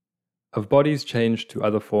Of bodies changed to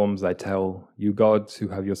other forms I tell, you gods who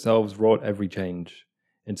have yourselves wrought every change.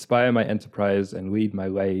 Inspire my enterprise and lead my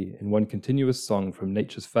way in one continuous song from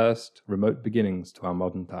nature's first, remote beginnings to our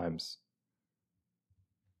modern times.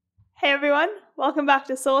 Hey everyone, welcome back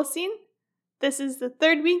to Solacene. This is the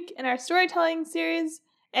third week in our storytelling series,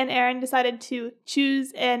 and Aaron decided to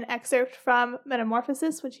choose an excerpt from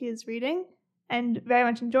Metamorphosis, which he is reading and very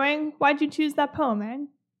much enjoying. Why'd you choose that poem, Aaron?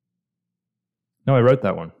 No, I wrote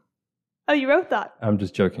that one. Oh, you wrote that? I'm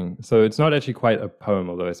just joking. So it's not actually quite a poem,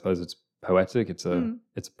 although I suppose it's poetic. It's a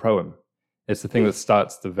proem. It's the thing that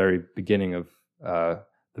starts the very beginning of the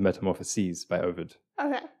Metamorphoses by Ovid.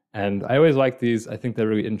 Okay. And I always like these. I think they're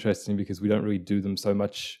really interesting because we don't really do them so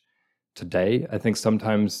much today. I think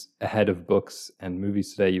sometimes ahead of books and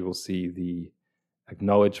movies today, you will see the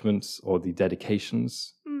acknowledgements or the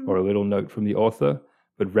dedications or a little note from the author,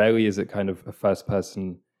 but rarely is it kind of a first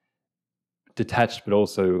person detached, but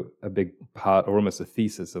also a big part or almost a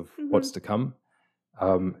thesis of what's to come.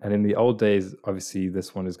 And in the old days, obviously,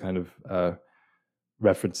 this one is kind of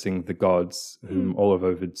referencing the gods whom all of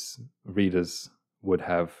Ovid's readers would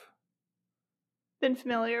have been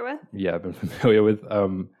familiar with. Yeah, been familiar with.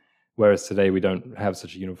 Whereas today we don't have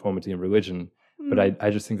such a uniformity in religion. But I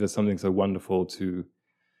just think there's something so wonderful to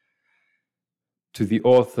the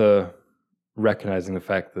author recognizing the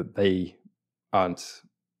fact that they aren't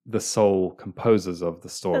the sole composers of the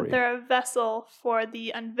story. That they're a vessel for the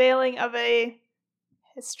unveiling of a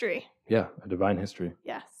history. Yeah, a divine history.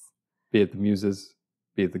 Yes. Be it the muses,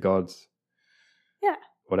 be it the gods. Yeah.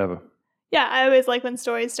 Whatever. Yeah, I always like when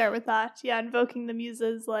stories start with that. Yeah, invoking the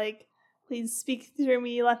muses, like, please speak through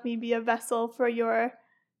me, let me be a vessel for your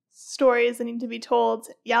stories that need to be told.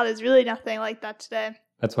 Yeah, there's really nothing like that today.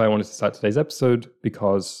 That's why I wanted to start today's episode,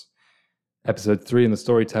 because episode 3 in the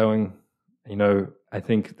storytelling, I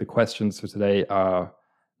think the questions for today are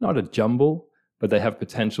not a jumble, but they have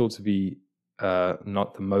potential to be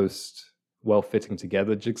not the most well-fitting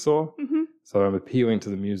together jigsaw. So I'm appealing to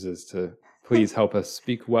the muses to please help us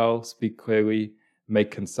speak well, speak clearly,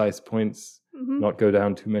 make concise points, not go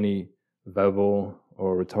down too many verbal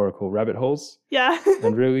or rhetorical rabbit holes. Yeah.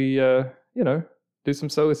 And really, do some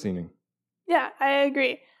solo-scening. Yeah, I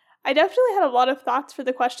agree. I definitely had a lot of thoughts for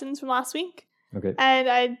the questions from last week. Okay. And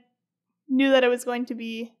I knew that it was going to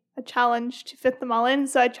be a challenge to fit them all in,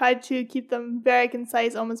 so I tried to keep them very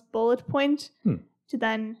concise, almost bullet point, to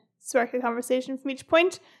then spark a conversation from each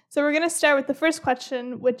point. So we're going to start with the first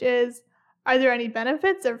question, which is, are there any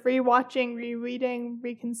benefits of rewatching, rereading,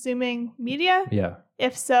 reconsuming media? Yeah.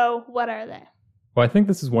 If so, what are they? Well, I think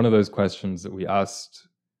this is one of those questions that we asked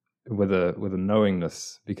with a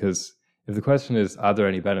knowingness, because if the question is, are there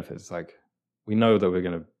any benefits? Like, we know that we're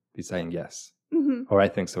going to be saying yes. Or I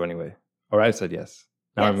think so anyway. Or I said yes.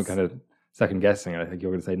 Now I'm kind of second guessing, and I think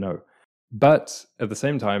you're going to say no. But at the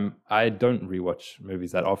same time, I don't rewatch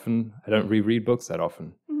movies that often. I don't reread books that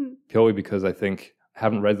often, purely because I think I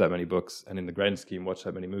haven't read that many books, and in the grand scheme, watched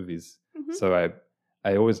that many movies. So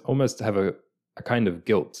I always almost have a kind of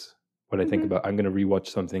guilt when I think about I'm going to rewatch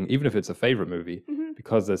something, even if it's a favorite movie,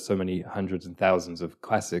 because there's so many hundreds and thousands of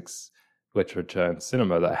classics, literature, and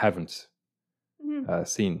cinema that I haven't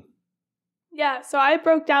seen. Yeah, so I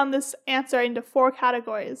broke down this answer into 4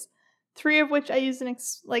 categories, 3 of which I use in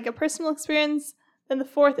a personal experience, then the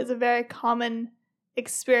 4th is a very common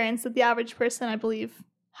experience that the average person, I believe,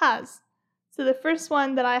 has. So the first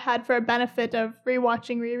one that I had for a benefit of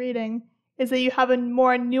rewatching, rereading, is that you have a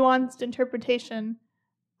more nuanced interpretation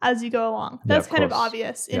as you go along. That's kind of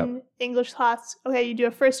obvious. In English class, okay, you do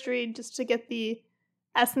a first read just to get the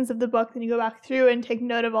essence of the book, then you go back through and take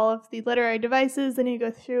note of all of the literary devices, then you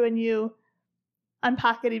go through and you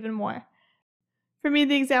unpack it even more. For me,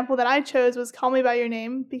 the example that I chose was Call Me By Your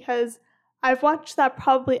Name, because I've watched that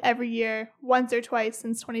probably every year, once or twice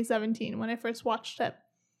since 2017 when I first watched it.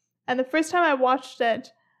 And the first time I watched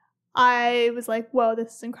it, I was like, whoa,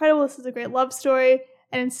 this is incredible, this is a great love story,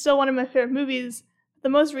 and it's still one of my favorite movies. The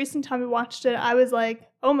most recent time I watched it, I was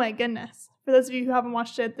like, oh my goodness. For those of you who haven't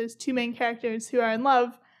watched it, there's 2 main characters who are in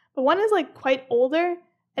love, but one is quite older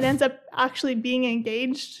and ends up actually being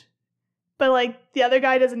engaged, but the other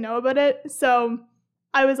guy doesn't know about it. So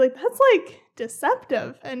I was like, that's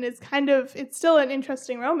deceptive, and it's still an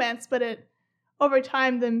interesting romance, but over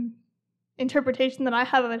time the interpretation that I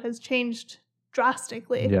have of it has changed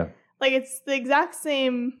drastically. Yeah. It's the exact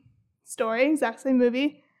same story, exact same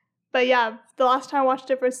movie, but yeah, the last time I watched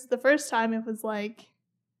it versus the first time, it was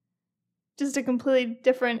just a completely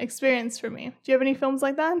different experience for me. Do you have any films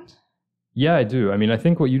like that? Yeah, I do. I mean, I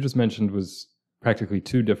think what you just mentioned was practically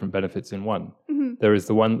 2 different benefits in one. There is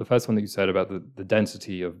the first one that you said about the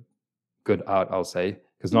density of good art, I'll say,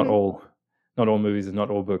 because not all movies and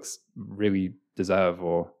not all books really deserve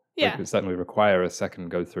or certainly require a second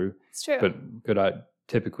go through. It's true. But good art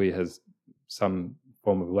typically has some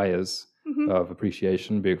form of layers of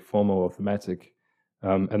appreciation, be it formal or thematic.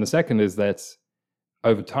 And the second is that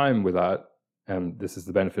over time with art, and this is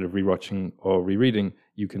the benefit of rewatching or rereading,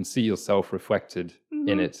 you can see yourself reflected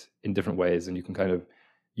in it in different ways, and you can kind of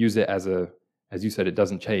use it as you said, it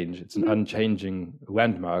doesn't change. It's an unchanging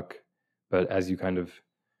landmark, but as you kind of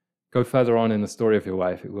go further on in the story of your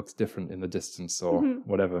life, it looks different in the distance or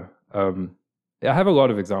whatever. I have a lot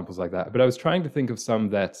of examples like that, but I was trying to think of some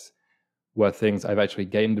that were things I've actually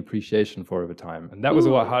gained appreciation for over time. And that was a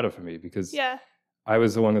lot harder for me because I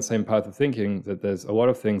was along the same path of thinking that there's a lot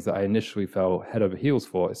of things that I initially fell head over heels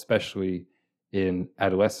for, especially in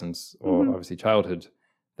adolescence or obviously childhood,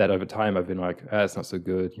 that over time I've been like, it's not so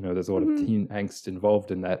good. You know, there's a lot of teen angst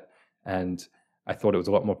involved in that. And I thought it was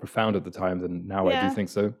a lot more profound at the time than now I do think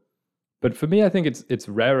so. But for me, I think it's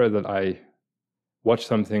rarer that I watch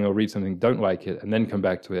something or read something, don't like it, and then come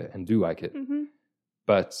back to it and do like it.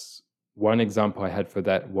 But one example I had for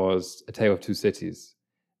that was A Tale of Two Cities.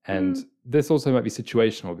 And this also might be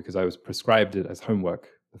situational because I was prescribed it as homework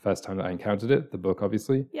the first time that I encountered it, the book,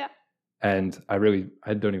 obviously. Yeah. And I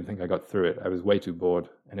don't even think I got through it. I was way too bored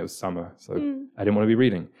and it was summer, so I didn't want to be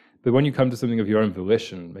reading. But when you come to something of your own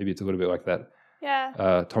volition, maybe it's a little bit like that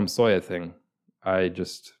Tom Sawyer thing,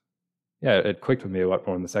 it clicked with me a lot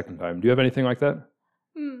more in the second time. Do you have anything like that?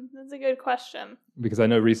 That's a good question. Because I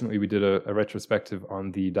know recently we did a retrospective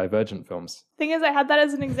on the Divergent films. Thing is, I had that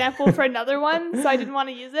as an example for another one, so I didn't want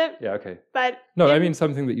to use it. Yeah, okay. But I mean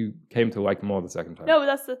something that you came to like more the second time. No, but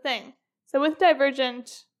that's the thing. So with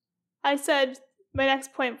Divergent, I said my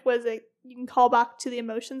next point was you can call back to the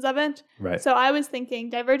emotions of it. Right. So I was thinking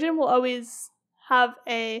Divergent will always have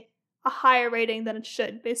a higher rating than it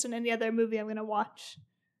should based on any other movie I'm going to watch.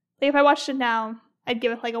 Like if I watched it now, I'd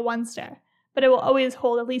give it like a 1 star. But it will always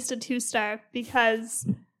hold at least a 2 star because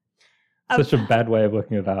such a bad way of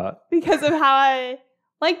looking at art. Because of how I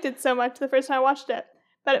liked it so much the first time I watched it.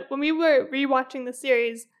 But when we were rewatching the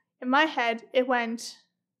series, in my head, it went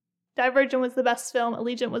Divergent was the best film,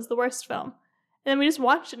 Allegiant was the worst film. And then we just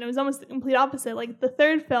watched it and it was almost the complete opposite. Like the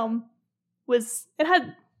third film it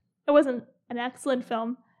wasn't an excellent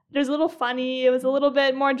film. It was a little funny. It was a little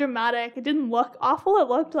bit more dramatic. It didn't look awful. It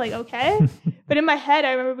looked like okay. But in my head,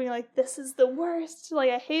 I remember being like, this is the worst. Like,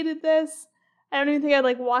 I hated this. I don't even think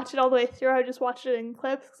I'd, watch it all the way through. I just watched it in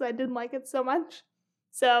clips because I didn't like it so much.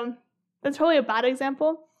 So that's probably a bad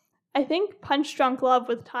example. I think Punch Drunk Love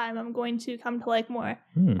with time I'm going to come to like more.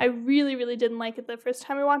 I really, really didn't like it the first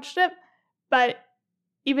time I watched it. But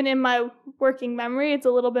even in my working memory, it's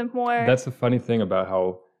a little bit more... That's the funny thing about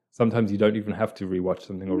how sometimes you don't even have to rewatch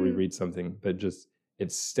something or reread something, but just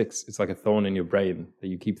it sticks. It's like a thorn in your brain that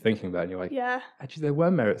you keep thinking about. And you're like, actually, there were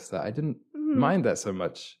merits there. I didn't mind that so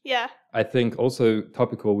much. Yeah. I think also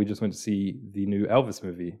topical, we just went to see the new Elvis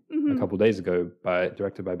movie a couple of days ago,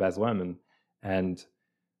 directed by Baz Luhrmann. And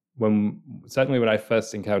certainly when I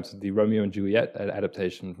first encountered the Romeo and Juliet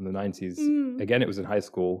adaptation from the 90s, again, it was in high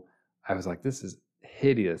school, I was like, this is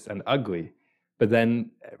hideous and ugly. But then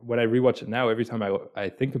when I rewatch it now, every time I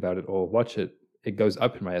think about it or watch it, it goes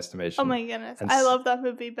up in my estimation. Oh my goodness. I love that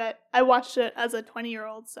movie, but I watched it as a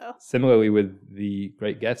 20-year-old, so. Similarly with The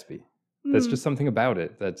Great Gatsby. There's just something about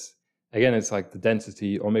it that's, again, it's like the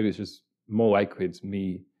density, or maybe it's just more likely it's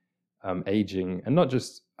me aging. And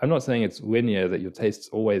I'm not saying it's linear, that your tastes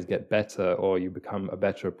always get better or you become a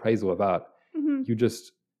better appraisal of art. You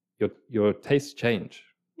just, your tastes change.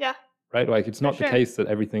 Yeah. Right? Like, it's not the case that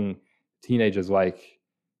everything teenagers like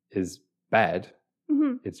is bad.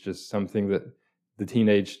 It's just something that the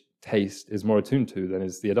teenage taste is more attuned to than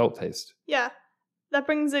is the adult taste. Yeah. That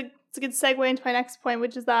brings it's a good segue into my next point,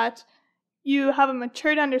 which is that you have a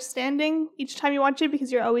matured understanding each time you watch it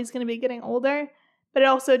because you're always going to be getting older, but it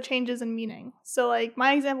also changes in meaning. So like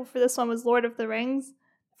my example for this one was Lord of the Rings.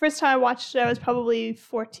 The first time I watched it, I was probably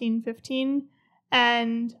 14, 15,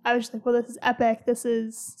 and I was just like, well, this is epic. This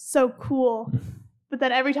is so cool. But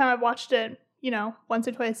then every time I've watched it, once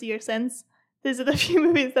or twice a year since, these are the few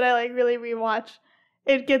movies that I really rewatch.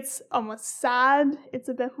 It gets almost sad. It's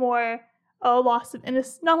a bit more, not loss of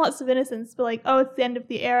innocence, but it's the end of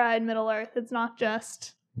the era in Middle Earth. It's not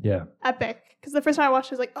just epic. Because the first time I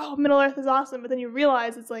watched it, I was like, oh, Middle Earth is awesome. But then you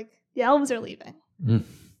realize it's like, the elves are leaving. The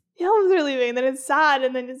elves are leaving. Then it's sad,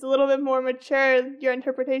 and then it's a little bit more mature, your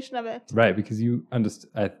interpretation of it. Right, because you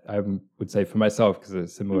understand, I would say for myself, because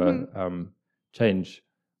it's a similar change,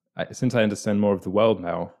 since I understand more of the world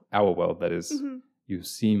now, our world that is, you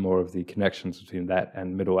see more of the connections between that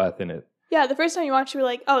and Middle Earth in it. Yeah, the first time you watch it, you're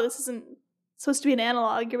like, oh, this isn't supposed to be an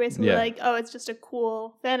analog. You're basically like, oh, it's just a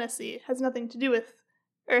cool fantasy. It has nothing to do with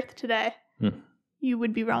Earth today. You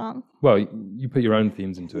would be wrong. Well, you put your own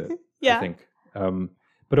themes into it, I think.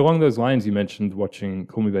 But along those lines, you mentioned watching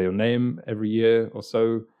Call Me By Your Name every year or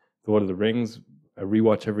so. The Lord of the Rings, a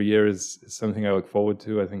rewatch every year is something I look forward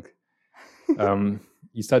to. I think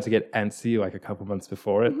you start to get antsy like a couple months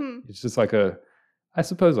before it. It's just like I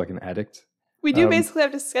suppose like an addict. We do basically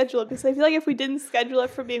have to schedule it, because I feel like if we didn't schedule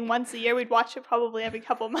it for being once a year, we'd watch it probably every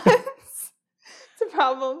couple months. It's a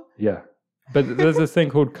problem. Yeah. But there's this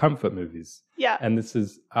thing called comfort movies. Yeah. And this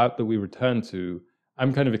is art that we return to.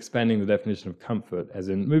 I'm kind of expanding the definition of comfort, as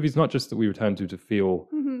in movies not just that we return to feel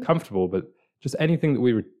comfortable, but just anything that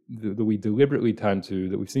we deliberately turn to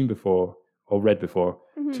that we've seen before or read before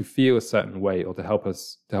to feel a certain way or to help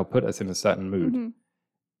put us in a certain mood.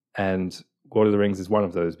 And Lord of the Rings is one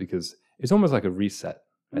of those, because it's almost like a reset,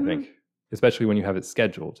 I think, especially when you have it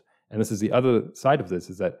scheduled. And this is the other side of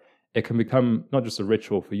this, is that it can become not just a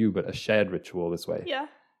ritual for you, but a shared ritual this way. Yeah.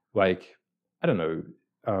 Like, I don't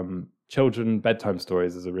know, children bedtime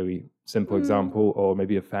stories is a really simple example, or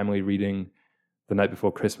maybe a family reading the night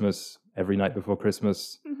before Christmas, every night before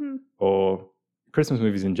Christmas, or Christmas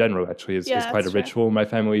movies in general actually is quite a ritual. My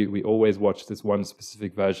family, we always watch this one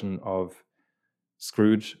specific version of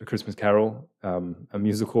Scrooge, A Christmas Carol, a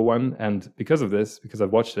musical one. And because of this, because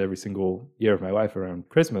I've watched it every single year of my life around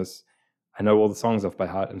Christmas, I know all the songs off by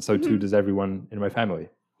heart, and so too does everyone in my family.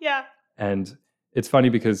 Yeah. And it's funny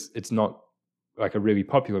because it's not like a really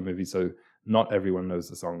popular movie, so not everyone knows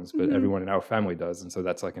the songs, but everyone in our family does, and so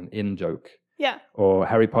that's like an in joke. Yeah. Or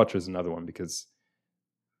Harry Potter is another one, because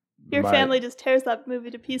your family just tears that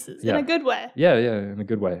movie to pieces in a good way. Yeah, in a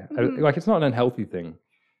good way. Like, it's not an unhealthy thing.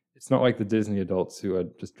 It's not like the Disney adults who are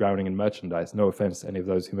just drowning in merchandise. No offense to any of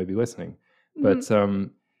those who may be listening. But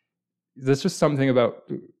there's just something about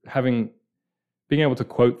being able to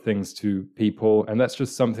quote things to people, and that's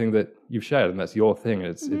just something that you've shared, and that's your thing.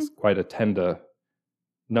 It's quite a tender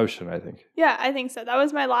notion, I think. Yeah, I think so. That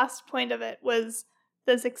was my last point of it, was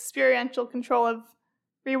this experiential control of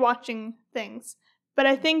rewatching things. But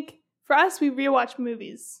I think for us, we rewatch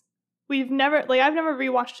movies. I've never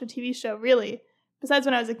rewatched a TV show, really. Besides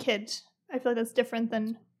when I was a kid. I feel like that's different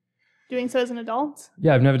than doing so as an adult.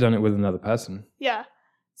 Yeah, I've never done it with another person. Yeah.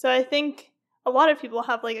 So I think a lot of people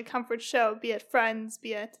have like a comfort show, be it Friends,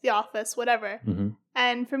 be it The Office, whatever.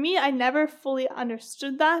 And for me, I never fully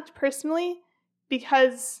understood that personally,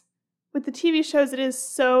 because with the TV shows, it is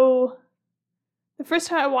so... The first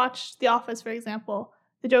time I watched The Office, for example,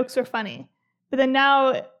 the jokes were funny. But then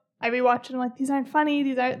now I rewatch it and I'm like, these aren't funny.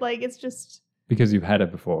 These aren't, like, it's just... Because you've had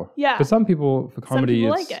it before. Yeah. For some people, for comedy,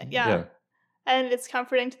 some people like it, yeah. And it's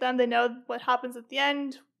comforting to them. They know what happens at the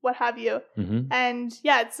end, what have you. And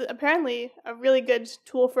yeah, it's apparently a really good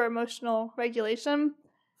tool for emotional regulation.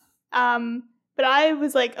 But I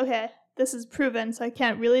was like, okay, this is proven, so I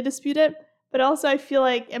can't really dispute it. But also I feel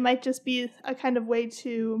like it might just be a kind of way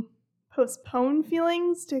to postpone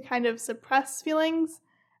feelings, to kind of suppress feelings.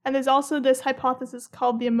 And there's also this hypothesis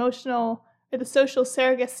called the social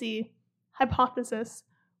surrogacy hypothesis,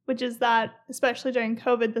 which is that, especially during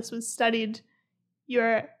COVID, this was studied.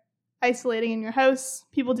 You're isolating in your house.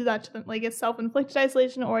 People do that to them, like it's self-inflicted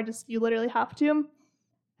isolation, or just you literally have to.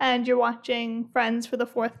 And you're watching Friends for the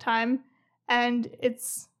 4th time, and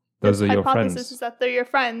it's those are your hypothesis friends. Is that they're your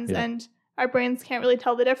friends, and our brains can't really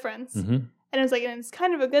tell the difference. And it was like, and it's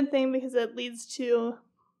kind of a good thing because it leads to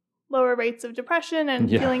lower rates of depression and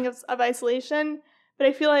feeling of isolation. But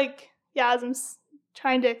I feel like, as I'm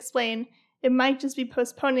trying to explain, it might just be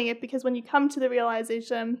postponing it, because when you come to the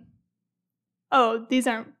realization, oh, these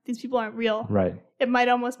people aren't real. Right. It might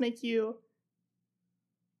almost make you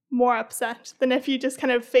more upset than if you just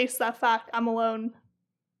kind of face that fact, I'm alone.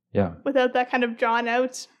 Yeah. Without that kind of drawn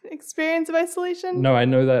out experience of isolation. No, I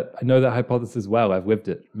know that hypothesis well. I've lived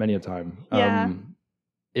it many a time. Yeah.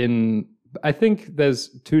 I think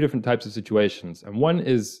there's 2 different types of situations. And one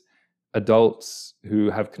is adults who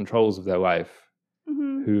have controls of their life,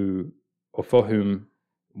 for whom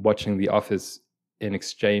watching The Office in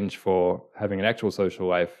exchange for having an actual social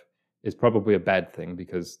life is probably a bad thing,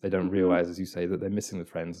 because they don't realize, as you say, that they're missing the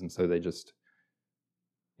friends. And so they just,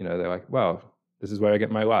 they're like, well, this is where I get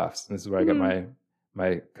my laughs, and this is where I get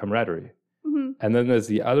my camaraderie. And then there's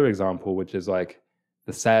the other example, which is like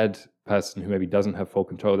the sad person who maybe doesn't have full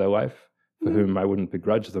control of their life, for whom I wouldn't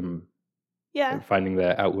begrudge them finding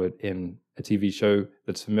their outlet in a TV show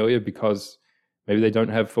that's familiar, because maybe they don't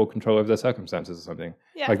have full control over their circumstances or something.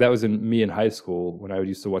 Yeah. Like that was in me in high school, when I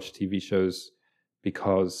used to watch TV shows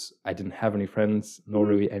because I didn't have any friends, nor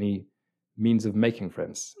really any means of making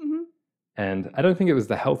friends. And I don't think it was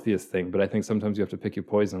the healthiest thing, but I think sometimes you have to pick your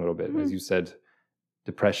poison a little bit. As you said,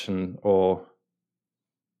 depression or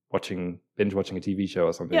binge watching a TV show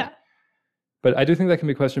or something. Yeah. But I do think that can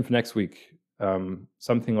be a question for next week.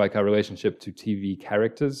 Something like our relationship to TV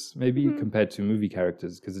characters, maybe, compared to movie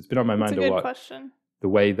characters, because it's been on my mind a lot. That's a good question. The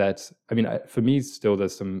way that, for me, still,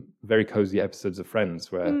 there's some very cozy episodes of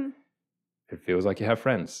Friends where it feels like you have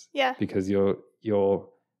friends. Yeah. Because you're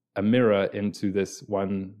a mirror into this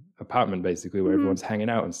one apartment, basically, where everyone's hanging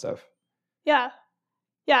out and stuff. Yeah.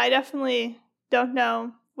 Yeah, I definitely don't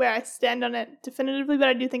know where I stand on it definitively, but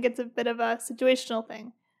I do think it's a bit of a situational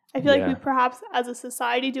thing. I feel like we perhaps, as a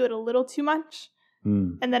society, do it a little too much,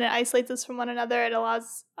 and then it isolates us from one another. It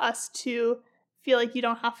allows us to feel like you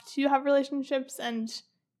don't have to have relationships, and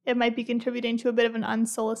it might be contributing to a bit of an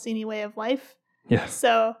unsolacing way of life. Yeah.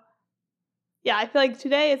 So, yeah, I feel like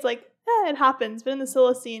today it's like, it happens, but in the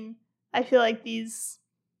Solacene, I feel like these,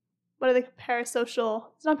 what are the parasocial?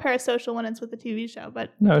 It's not parasocial when it's with the TV show,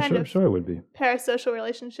 but sure it would be. Parasocial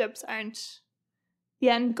relationships aren't the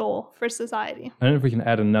end goal for society. I don't know if we can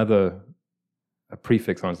add a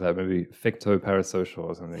prefix onto that, maybe ficto-parasocial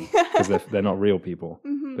or something, because they're not real people,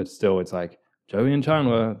 but still, it's like Joey and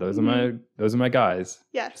Chandler. Those are my guys.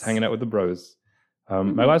 Yes, just hanging out with the bros.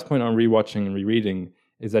 My last point on rewatching and rereading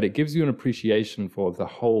is that it gives you an appreciation for the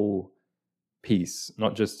whole piece,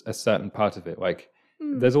 not just a certain part of it. Like,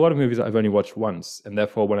 there's a lot of movies that I've only watched once, and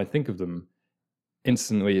therefore, when I think of them,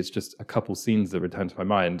 instantly it's just a couple scenes that return to my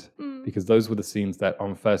mind, because those were the scenes that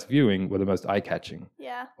on first viewing were the most eye-catching,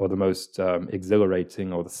 or the most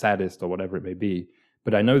exhilarating, or the saddest, or whatever it may be.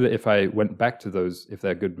 But I know that if I went back to those, if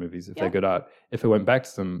they're good movies, if they're good art, if I went back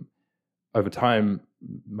to them over time,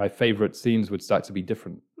 my favorite scenes would start to be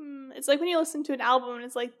different. It's like when you listen to an album and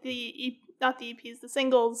it's like not the EPs, the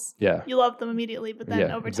singles, you love them immediately, but then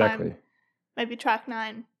over time, maybe track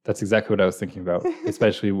 9. That's exactly what I was thinking about,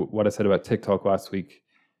 especially what I said about TikTok last week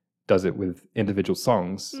does it with individual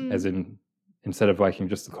songs, as in, instead of liking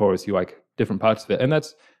just the chorus, you like different parts of it. And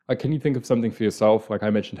that's, like, can you think of something for yourself? Like I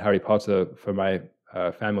mentioned Harry Potter for my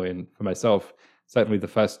family and for myself, certainly the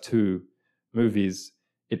first 2 movies,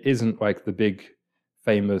 it isn't like the big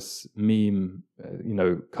famous meme,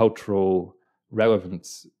 cultural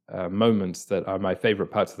relevance moments that are my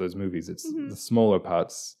favorite parts of those movies. It's the smaller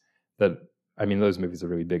parts that, those movies are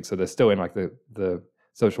really big, so they're still in like the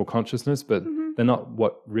social consciousness, but they're not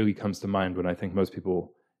what really comes to mind when I think most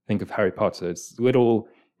people think of Harry Potter. It's little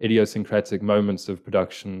idiosyncratic moments of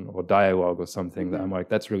production or dialogue or something that I'm like,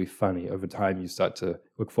 that's really funny. Over time, you start to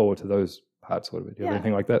look forward to those parts a little bit. Do you have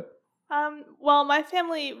anything like that? Well, my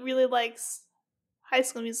family really likes High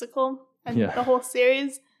School Musical and the whole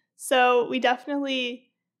series, so we definitely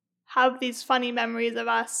have these funny memories of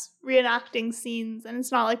us reenacting scenes, and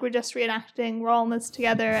it's not like we're just reenacting, we're all in this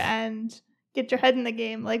together and get your head in the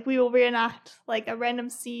game. Like, we will reenact like a random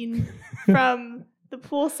scene from the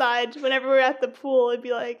poolside. Whenever we're at the pool, it'd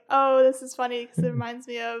be like, oh, this is funny because it reminds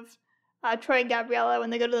me of Troy and Gabriella when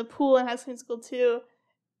they go to the pool in High School Musical 2.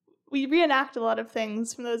 We reenact a lot of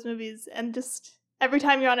things from those movies, and just every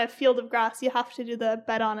time you're on a field of grass, you have to do the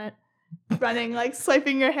bet on it. Running, like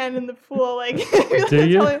swiping your hand in the pool, like do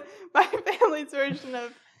you? My family's version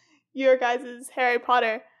of your guys' Harry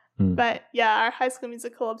Potter. But yeah, our High School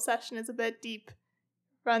Musical obsession is a bit deep,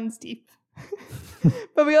 runs deep.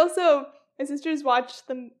 But we also, my sisters watched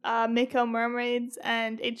the Mako Mermaids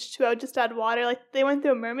and H2O Just Add Water. Like, they went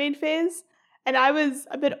through a mermaid phase, and I was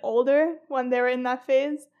a bit older when they were in that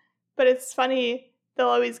phase. But it's funny, they'll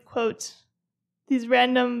always quote these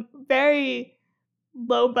random, very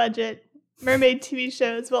low budget mermaid TV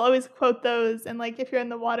shows. We'll always quote those, and like if you're in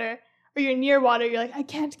the water or you're near water, you're like, I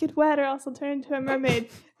can't get wet or else I'll turn into a mermaid.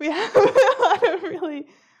 We have a lot of really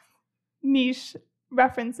niche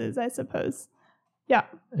references, I suppose. Yeah.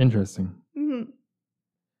 Interesting.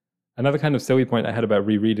 Another kind of silly point I had about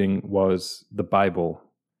rereading was the Bible,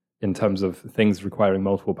 in terms of things requiring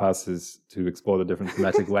multiple passes to explore the different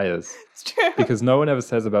thematic layers. It's true. Because no one ever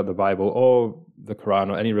says about the Bible or the Quran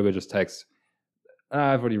or any religious text,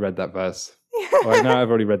 I've already read that verse. Or I've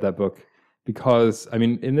already read that book. Because,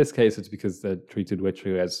 in this case, it's because they're treated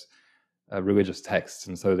literally as religious texts.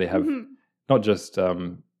 And so they have not just,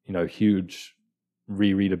 huge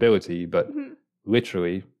rereadability, but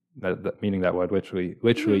literally, meaning that word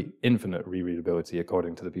literally infinite rereadability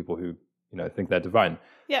according to the people who, think they're divine.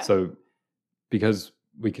 Yeah. So because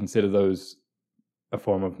we consider those a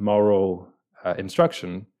form of moral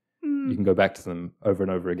instruction, you can go back to them over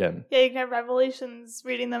and over again. Yeah, you can have revelations,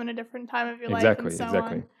 reading them in a different time of your life and so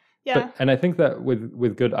on. Yeah. And I think that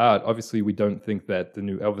with good art, obviously we don't think that the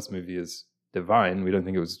new Elvis movie is divine. We don't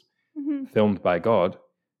think it was filmed by God.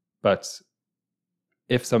 But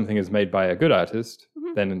if something is made by a good artist,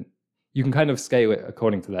 then you can kind of scale it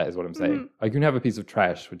according to that, is what I'm saying. Like you can have a piece of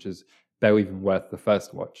trash, which is barely even worth the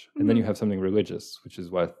first watch. And then you have something religious, which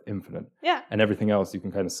is worth infinite. Yeah. And everything else you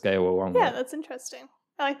can kind of scale along with. Yeah, that's interesting.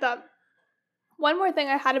 I like that. One more thing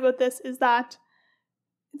I had about this is that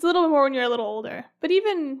it's a little bit more when you're a little older. But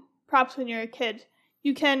even perhaps when you're a kid,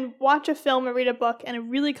 you can watch a film or read a book and it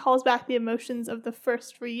really calls back the emotions of the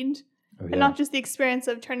first read. Oh, yeah. And not just the experience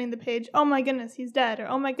of turning the page, oh my goodness, he's dead, or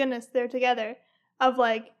oh my goodness, they're together. Of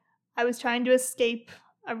like, I was trying to escape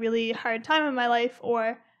a really hard time in my life,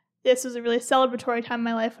 or this was a really celebratory time in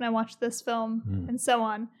my life when I watched this film, and so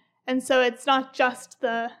on. And so it's not just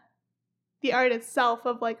the art itself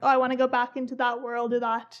of like, oh, I want to go back into that world or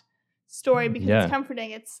that story because it's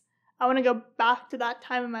comforting. It's, I want to go back to that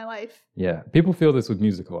time in my life. Yeah. People feel this with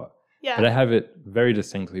musical art. Yeah. But I have it very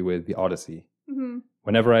distinctly with The Odyssey.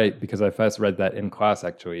 Whenever because I first read that in class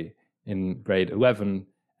actually in grade 11,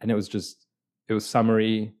 and it was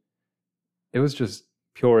summary. It was just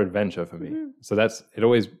pure adventure for me. So it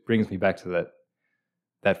always brings me back to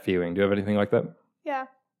that feeling. Do you have anything like that? Yeah.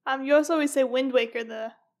 You also always say Wind Waker,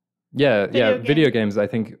 video games I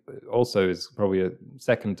think also is probably a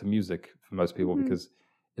second to music for most people because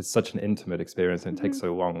it's such an intimate experience and it takes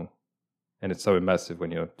so long and it's so immersive when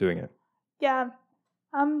you're doing it. Yeah.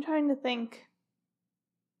 I'm trying to think.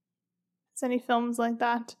 There's any films like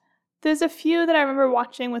that. There's a few that I remember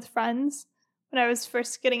watching with friends when I was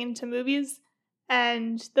first getting into movies,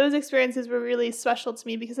 and those experiences were really special to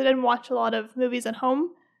me because I didn't watch a lot of movies at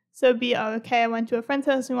home. So it'd be, I went to a friend's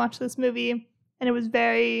house and we watched this movie, and it was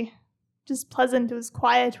very just pleasant. It was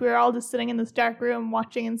quiet. We were all just sitting in this dark room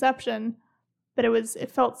watching Inception, but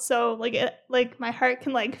it felt so like my heart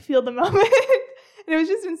can like feel the moment. And it was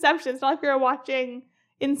just Inception. It's not like we were watching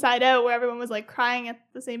Inside Out where everyone was like crying at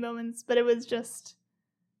the same moments, but it was just,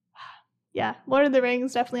 yeah, Lord of the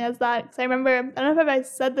Rings definitely has that. Because I remember, I don't know if I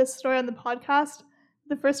said this story on the podcast,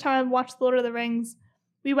 the first time I watched Lord of the Rings,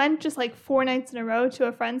 we went just like 4 nights in a row to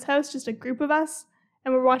a friend's house, just a group of us,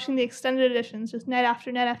 and we're watching the extended editions just night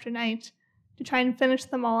after night after night to try and finish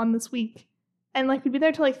them all in this week. And like we'd be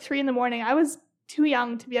there till like 3 a.m. I was too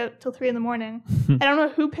young to be out till 3 a.m. I don't know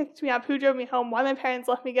who picked me up, who drove me home, why my parents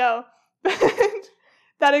let me go. But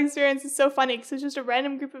that experience is so funny because it's just a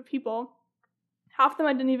random group of people. Half of them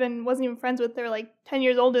I wasn't even friends with. They were like 10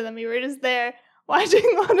 years older than me. We were just there watching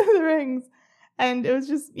Lord of the Rings. And it was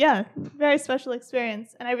just, very special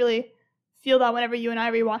experience. And I really feel that whenever you and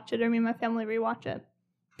I rewatch it or me and my family rewatch it.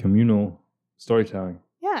 Communal storytelling.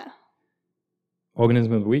 Yeah.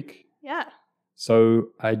 Organism of the week. Yeah. So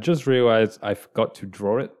I just realized I forgot to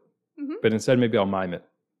draw it, but instead maybe I'll mime it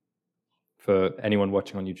for anyone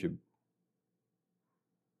watching on YouTube.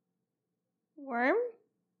 Worm?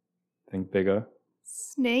 Think bigger.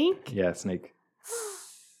 Snake? Yeah, snake.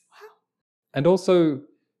 Wow. And also,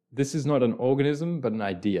 this is not an organism, but an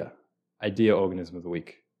idea. Idea organism of the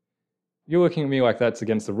week. You're looking at me like that's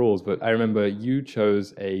against the rules, but I remember you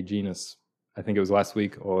chose a genus. I think it was last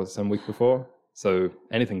week or some week before. So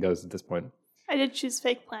anything goes at this point. I did choose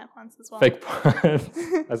fake plant once as well. Fake plant.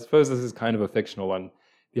 I suppose this is kind of a fictional one.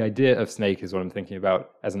 The idea of snake is what I'm thinking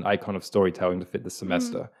about as an icon of storytelling to fit this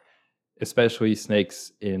semester. Especially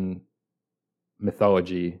snakes in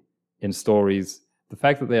mythology, in stories. The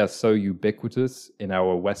fact that they are so ubiquitous in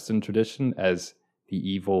our Western tradition as the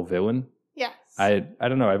evil villain. Yes. I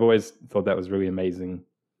don't know. I've always thought that was really amazing.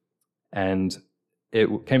 And it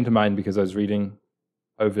came to mind because I was reading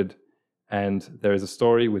Ovid, and there is a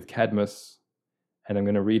story with Cadmus, and I'm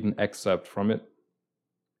going to read an excerpt from it.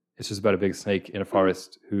 It's just about a big snake in a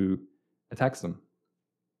forest who attacks them.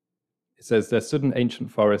 It says, there stood an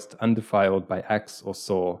ancient forest undefiled by axe or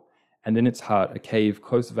saw, and in its heart a cave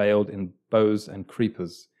close veiled in boughs and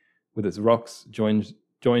creepers, with its rocks joined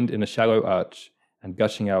in a shallow arch and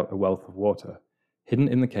gushing out a wealth of water. Hidden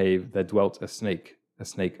in the cave there dwelt a snake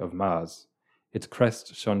of Mars. Its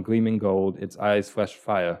crest shone gleaming gold, its eyes flashed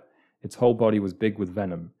fire, its whole body was big with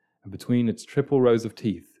venom, and between its triple rows of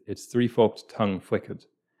teeth, its 3-forked tongue flickered.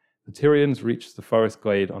 The Tyrians reached the forest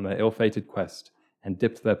glade on their ill-fated quest, and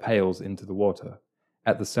dipped their pails into the water.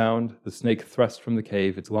 At the sound, the snake thrust from the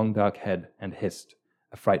cave its long dark head and hissed,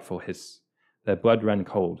 a frightful hiss. Their blood ran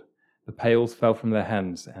cold. The pails fell from their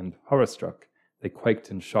hands, and, horror-struck, they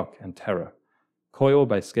quaked in shock and terror. Coil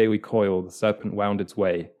by scaly coil, the serpent wound its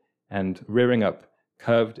way, and, rearing up,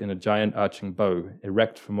 curved in a giant arching bow,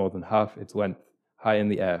 erect for more than half its length, high in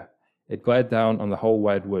the air, it glared down on the whole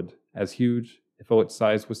wide wood, as huge, if all its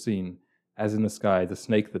size were seen, as in the sky, the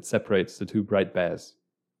snake that separates the 2 bright bears.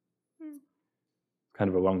 Kind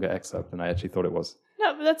of a longer excerpt than I actually thought it was.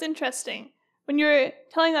 No, but that's interesting. when you're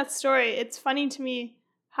telling that story, it's funny to me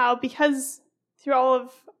how, because through all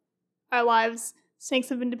of our lives, snakes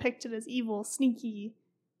have been depicted as evil, sneaky,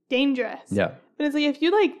 dangerous. Yeah. But it's like, if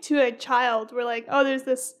you like to a child were like, oh, there's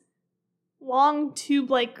this long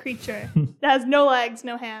tube-like creature that has no legs,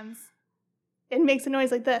 no hands. It makes a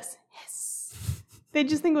noise like this. Hiss. They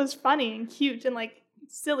just think it was funny and cute and like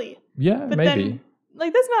silly. Yeah, but maybe. Then,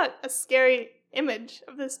 like, that's not a scary image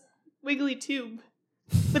of this wiggly tube.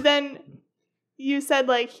 But then you said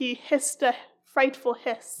like he hissed a frightful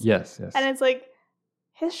hiss. Yes. And it's like,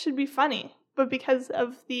 hiss should be funny, but because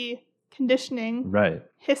of the conditioning, right,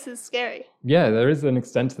 hiss is scary. Yeah, there is an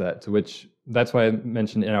extent to that, to which, that's why I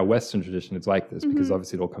mentioned in our Western tradition it's like this, because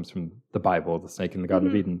obviously it all comes from the Bible, the snake in the Garden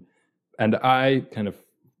of Eden. And I kind of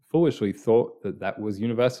foolishly thought that that was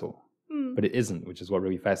universal, but it isn't, which is what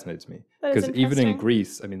really fascinates me. Because even in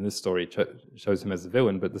Greece, I mean, this story shows him as the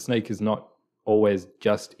villain, but the snake is not always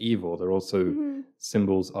just evil. They're also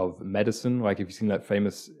symbols of medicine. Like, if you've seen that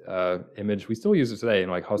famous image, we still use it today in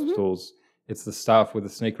like hospitals. It's the staff with a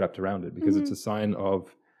snake wrapped around it, because it's a sign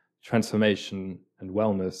of transformation and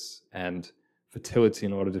wellness and fertility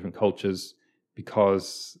in a lot of different cultures,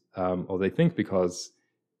 because, or they think because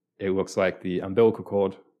it looks like the umbilical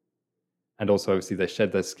cord. And also, obviously, they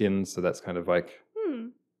shed their skin, so that's kind of like,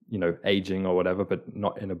 you know, aging or whatever, but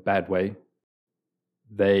not in a bad way.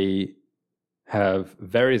 They have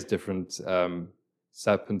various different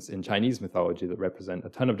serpents in Chinese mythology that represent a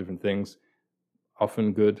ton of different things,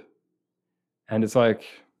 often good. And it's like,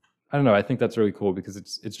 I don't know, I think that's really cool, because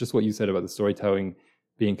it's just what you said about the storytelling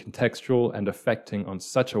being contextual and affecting on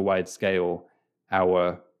such a wide scale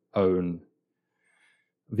our own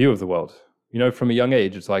view of the world. You know, from a young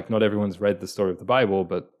age, it's like not everyone's read the story of the Bible,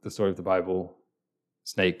 but the story of the Bible,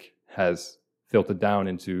 Snake has filtered down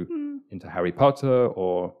into Harry Potter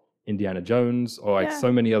or Indiana Jones, or like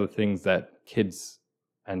so many other things that kids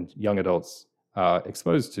and young adults are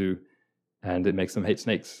exposed to, and it makes them hate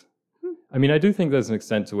snakes. I mean, I do think there's an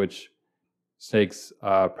extent to which snakes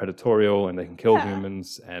are predatorial and they can kill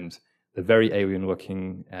humans, and they're very alien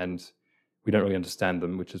looking, and we don't really understand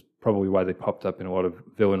them, which is probably why they popped up in a lot of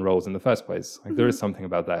villain roles in the first place. Like, there is something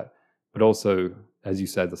about that. But also, as you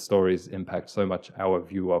said, the stories impact so much our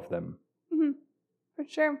view of them. For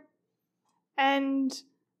sure. And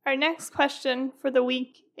our next question for the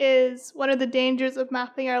week is, what are the dangers of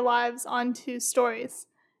mapping our lives onto stories?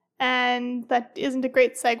 And that isn't a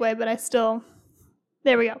great segue, but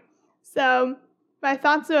there we go. So my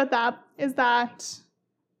thoughts about that is that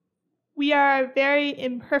we are very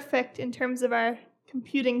imperfect in terms of our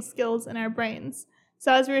computing skills in our brains.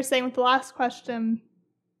 So as we were saying with the last question,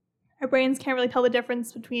 our brains can't really tell the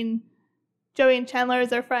difference between Joey and Chandler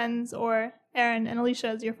as our friends or Aaron and Alicia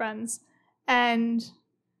as your friends.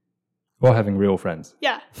 Or having real friends.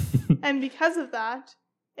 Yeah. And because of that,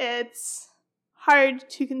 it's hard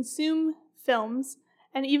to consume films.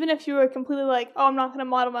 And even if you were completely like, oh, I'm not going to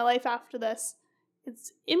model my life after this,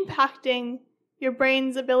 it's impacting your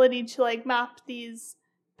brain's ability to like map these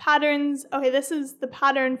patterns. Okay, this is the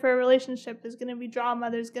pattern for a relationship. There's going to be drama.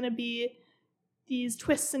 There's going to be these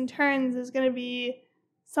twists and turns. There's going to be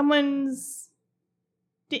someone's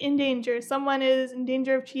in danger. Someone is in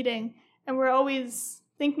danger of cheating. And we're always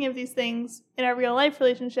thinking of these things in our real life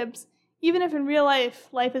relationships, even if in real life,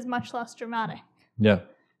 life is much less dramatic. Yeah.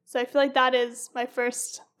 So I feel like that is my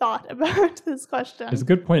first thought about this question. It's a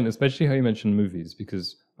good point, especially how you mentioned movies,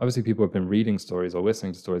 because obviously people have been reading stories or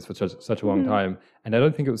listening to stories for such a long time, and I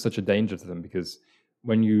don't think it was such a danger to them, because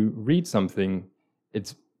when you read something,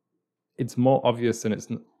 it's more obvious than it's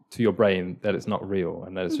to your brain that it's not real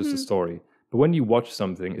and that it's just a story. But when you watch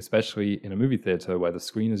something, especially in a movie theater where the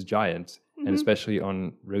screen is giant, and especially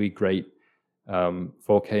on really great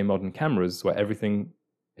 4K modern cameras where everything,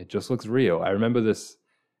 it just looks real. I remember this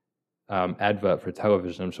advert for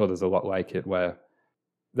television. I'm sure there's a lot like it, where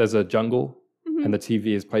there's a jungle and the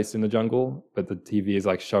TV is placed in the jungle, but the TV is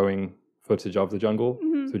like showing footage of the jungle,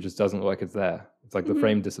 so it just doesn't look like it's there. It's like the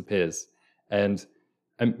frame disappears. And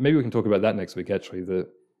maybe we can talk about that next week, actually,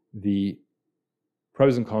 the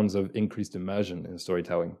pros and cons of increased immersion in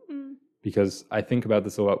storytelling. Because I think about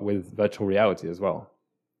this a lot with virtual reality as well.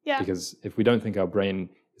 Yeah. Because if we don't think our brain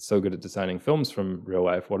is so good at discerning films from real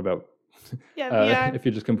life, what about if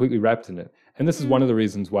you're just completely wrapped in it? And this is one of the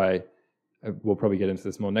reasons why, we'll probably get into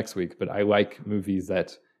this more next week, but I like movies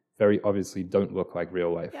that very obviously don't look like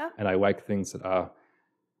real life. Yeah. And I like things that are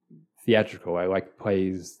theatrical. I like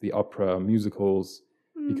plays, the opera, musicals,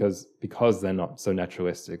 because they're not so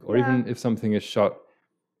naturalistic. Or even if something is shot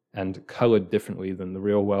and colored differently than the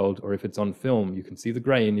real world, or if it's on film, you can see the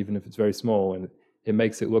grain, even if it's very small, and it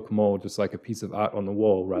makes it look more just like a piece of art on the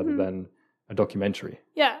wall rather than a documentary.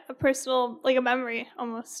 Yeah, a personal, like a memory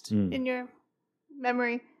almost in your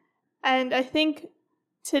memory. And I think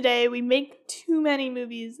today we make too many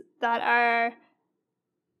movies that are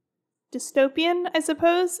dystopian, I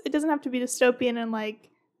suppose. It doesn't have to be dystopian in like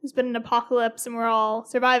there's been an apocalypse and we're all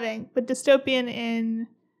surviving, but dystopian in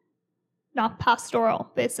not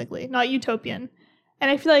pastoral, basically, not utopian.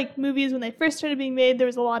 And I feel like movies, when they first started being made, there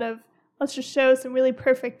was a lot of, let's just show some really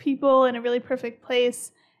perfect people in a really perfect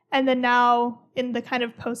place. And then now, in the kind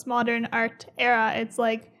of postmodern art era, it's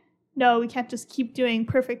like, no, we can't just keep doing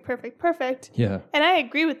perfect, perfect, perfect. Yeah. And I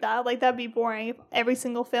agree with that. Like, that'd be boring if every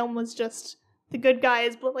single film was just the good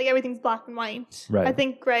guys, but like everything's black and white. Right. I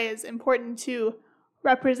think gray is important to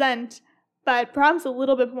represent, but perhaps a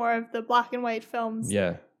little bit more of the black and white films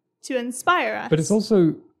to inspire us. But it's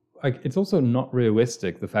also not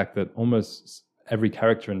realistic, the fact that almost every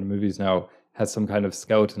character in the movies now has some kind of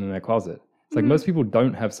skeleton in their closet. It's like most people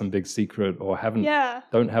don't have some big secret or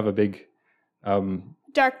don't have a big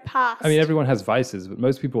dark past. I mean, everyone has vices, but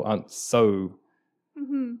most people aren't so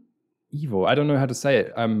evil. I don't know how to say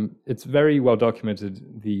it. It's very well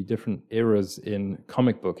documented, the different eras in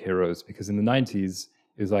comic book heroes, because in the 90s,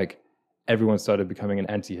 it was like everyone started becoming an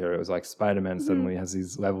anti-hero. It was like Spider-Man suddenly has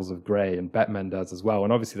these levels of gray, and Batman does as well.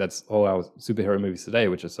 And obviously that's all our superhero movies today,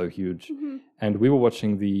 which are so huge. And we were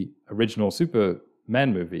watching the original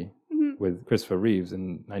Superman movie with Christopher Reeves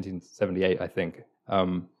in 1978, I think.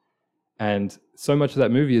 And so much of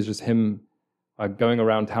that movie is just him going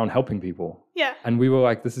around town helping people. Yeah. And we were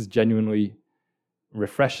like, this is genuinely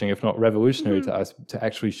refreshing, if not revolutionary to us, to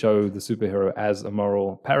actually show the superhero as a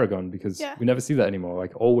moral paragon, because we never see that anymore.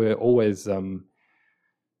 Like, all we're always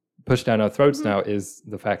pushed down our throats now is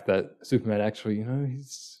the fact that Superman actually, you know,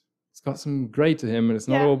 he's got some gray to him, and it's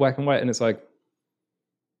not all black and white. And it's like,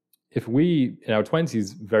 if we in our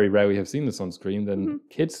 20s very rarely have seen this on screen, then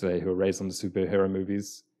kids today who are raised on the superhero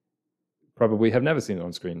movies probably have never seen it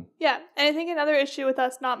on screen. Yeah, and I think another issue with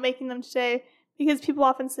us not making them today, because people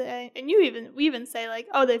often say, and we even say like,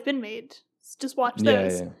 oh, they've been made, just watch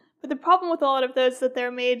those. Yeah. But the problem with a lot of those is that they're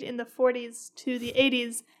made in the 40s to the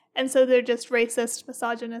 80s, and so they're just racist,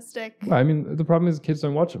 misogynistic. Well, I mean, the problem is kids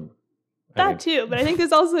don't watch them. That too, but I think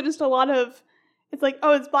there's also just a lot of, it's like,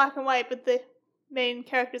 oh, it's black and white, but the main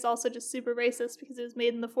character is also just super racist because it was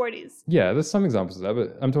made in the 40s. Yeah, there's some examples of that,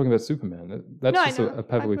 but I'm talking about Superman. That's just a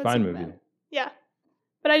perfectly fine movie. Yeah,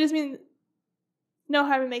 but I just mean no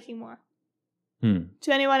harm in making more.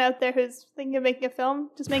 To anyone out there who's thinking of making a film,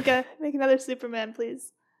 just make another Superman,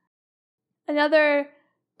 please. Another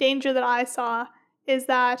danger that I saw is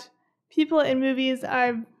that people in movies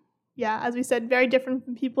are, as we said, very different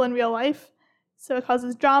from people in real life. So it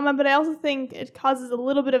causes drama, but I also think it causes a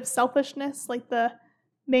little bit of selfishness, like the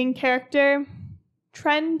main character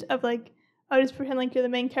trend of like, oh, just pretend like you're the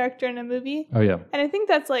main character in a movie. Oh, yeah. And I think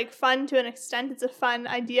that's like fun to an extent. It's a fun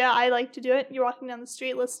idea. I like to do it. You're walking down the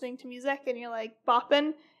street listening to music and you're like bopping.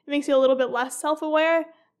 It makes you a little bit less self-aware,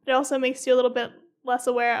 but it also makes you a little bit less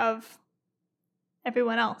aware of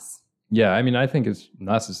everyone else. Yeah, I mean, I think it's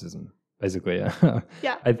narcissism. Basically,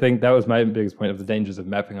 yeah. I think that was my biggest point of the dangers of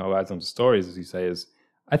mapping our lives onto stories, as you say, is,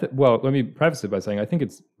 well, let me preface it by saying I think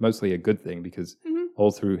it's mostly a good thing, because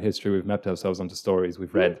all through history we've mapped ourselves onto stories.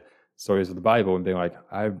 We've read stories of the Bible and being like,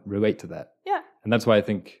 I relate to that. Yeah. And that's why I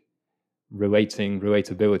think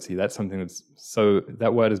relatability, that's something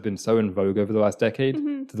that word has been so in vogue over the last decade,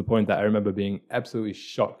 to the point that I remember being absolutely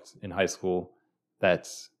shocked in high school that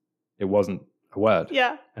it wasn't a word.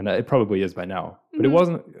 Yeah. And it probably is by now. But it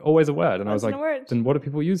wasn't always a word. And I was like, then what do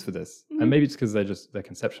people use for this? And maybe it's because their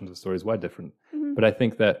conceptions of stories were different. But I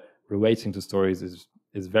think that relating to stories is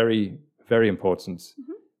very, very important.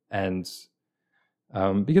 And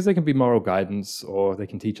because they can be moral guidance, or they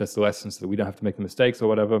can teach us the lessons so that we don't have to make the mistakes or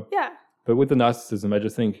whatever. Yeah. But with the narcissism, I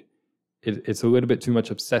just think it's a little bit too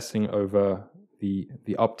much obsessing over the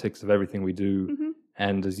optics of everything we do.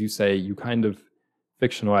 And as you say, you kind of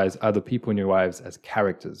fictionalize other people in your lives as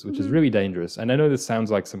characters, which is really dangerous. And I know this sounds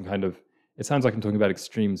like it sounds like I'm talking about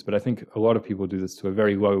extremes, but I think a lot of people do this to a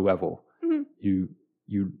very low level. You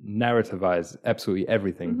narrativize absolutely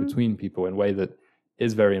everything between people in a way that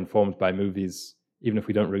is very informed by movies, even if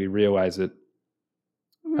we don't really realize it.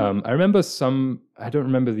 I remember I don't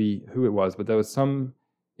remember who it was, but there was some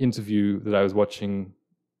interview that I was watching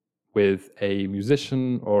with a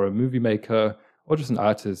musician or a movie maker or just an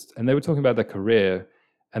artist, and they were talking about their career,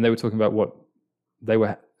 and they were talking about what they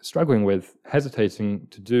were struggling with, hesitating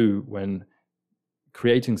to do when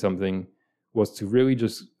creating something, was to really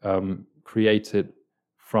just create it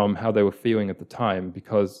from how they were feeling at the time,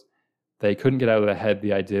 because they couldn't get out of their head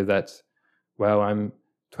the idea that, well, I'm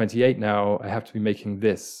 28 now, I have to be making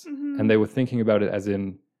this. And they were thinking about it as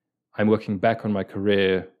in, I'm looking back on my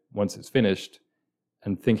career once it's finished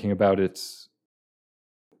and thinking about it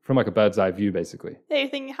from like a bird's eye view, basically. Yeah, you're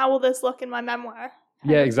thinking, how will this look in my memoir?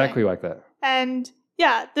 Yeah, exactly like that. And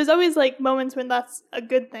yeah, there's always like moments when that's a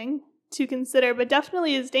good thing to consider, but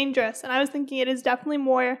definitely is dangerous. And I was thinking it is definitely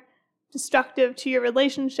more destructive to your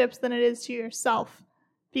relationships than it is to yourself.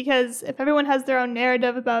 Because if everyone has their own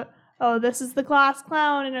narrative about, oh, this is the class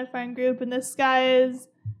clown in a friend group and this guy is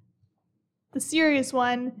the serious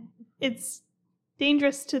one, it's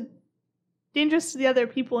dangerous to the other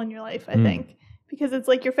people in your life, I think. Because it's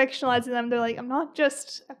like you're fictionalizing them. They're like, I'm not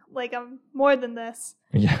just, like, I'm more than this.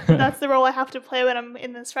 Yeah. That's the role I have to play when I'm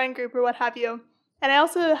in this friend group or what have you. And I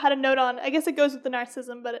also had a note on, I guess it goes with the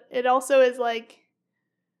narcissism, but it also is like,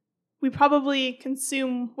 we probably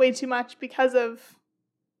consume way too much because of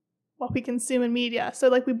what we consume in media. So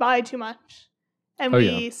like we buy too much and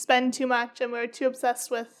we spend too much and we're too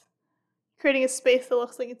obsessed with creating a space that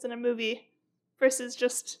looks like it's in a movie versus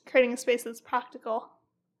just creating a space that's practical.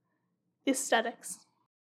 Aesthetics.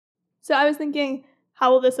 So I was thinking,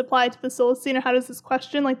 how will this apply to the Solacene, or how does this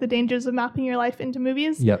question like the dangers of mapping your life into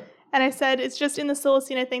movies? Yep. And I said it's just in the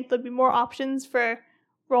Solacene, I think there'll be more options for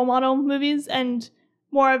role model movies and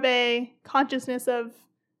more of a consciousness of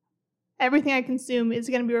everything I consume is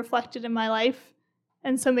going to be reflected in my life.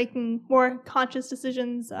 And so making more conscious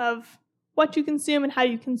decisions of what you consume and how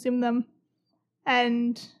you consume them.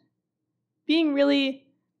 And being really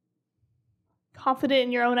confident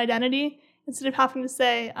in your own identity instead of having to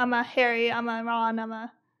say, I'm a Harry, I'm a Ron, I'm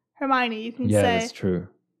a Hermione. You can say, that's true.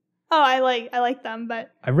 Oh, I like them,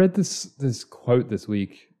 but I read this quote this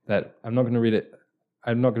week that I'm not going to read it.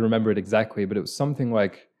 I'm not going to remember it exactly, but it was something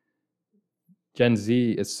like Gen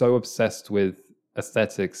Z is so obsessed with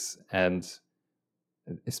aesthetics and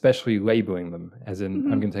especially labeling them, as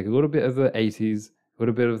in I'm going to take a little bit of the 80s, a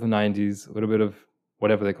little bit of the 90s, a little bit of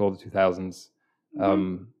whatever they call the 2000s,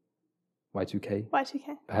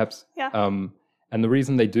 Y2K, perhaps. Yeah. And the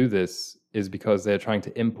reason they do this is because they're trying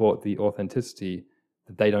to import the authenticity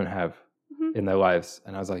that they don't have in their lives.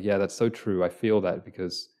 And I was like, yeah, that's so true. I feel that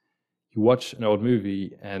because you watch an old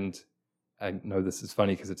movie, and I know this is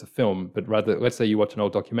funny because it's a film, but rather, let's say you watch an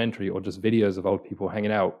old documentary or just videos of old people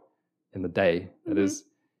hanging out in the day, that is,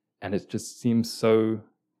 and it just seems so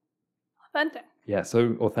authentic. Yeah,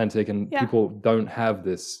 so authentic, and people don't have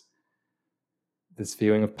this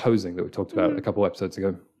feeling of posing that we talked about a couple episodes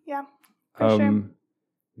ago. Yeah, for sure.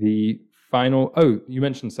 The final, you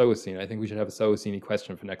mentioned Solacene. I think we should have a Solacene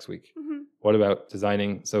question for next week. What about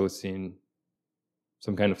designing Solacene,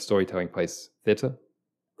 some kind of storytelling place? Theatre?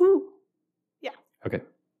 Ooh, yeah. Okay.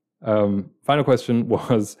 Final question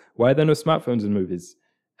was, why are there no smartphones in movies?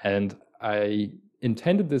 And I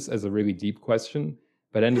intended this as a really deep question,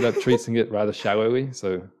 but ended up treating it rather shallowly,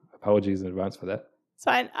 so apologies in advance for that. It's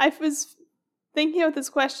fine. I was thinking of this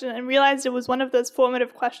question and realized it was one of those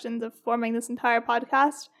formative questions of forming this entire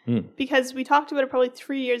podcast, because we talked about it probably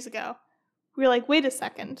 3 years ago. We were like, wait a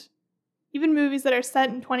second. Even movies that are set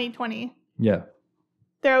in 2020. Yeah.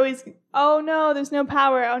 They're always, oh no, there's no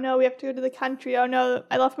power. Oh no, we have to go to the country. Oh no,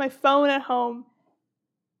 I left my phone at home.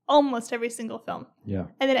 Almost every single film. Yeah.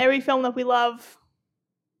 And then every film that we love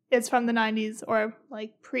is from the 90s or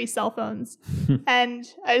like pre-cell phones. And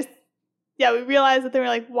we realized that they were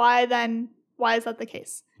like, why is that the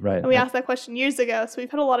case? Right. And we asked that question years ago, so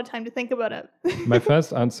we've had a lot of time to think about it. My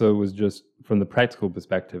first answer was just from the practical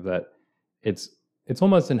perspective that it's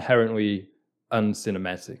almost inherently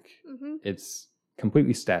uncinematic. It's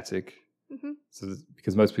completely static. So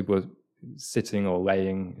because most people are sitting or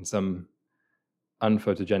laying in some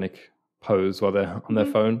unphotogenic pose while they're on their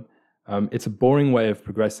phone. It's a boring way of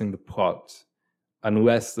progressing the plot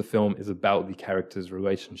unless the film is about the character's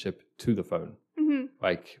relationship to the phone.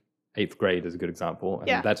 Like 8th Grade is a good example.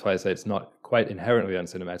 And that's why I say it's not quite inherently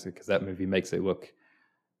uncinematic, because that movie makes it look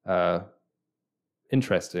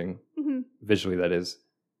interesting, visually that is,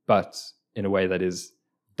 but in a way that is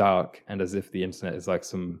dark and as if the internet is like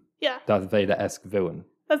some Darth Vader-esque villain.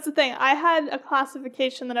 That's the thing. I had a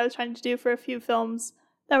classification that I was trying to do for a few films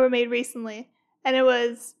that were made recently, and it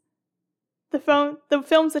was the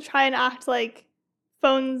films that try and act like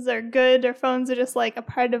phones are good or phones are just like a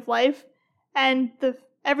part of life, and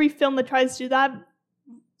every film that tries to do that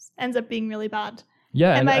ends up being really bad.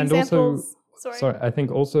 Yeah, and also, sorry, I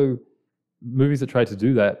think also movies that try to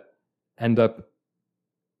do that end up,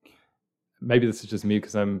 maybe this is just me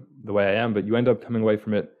because I'm the way I am, but you end up coming away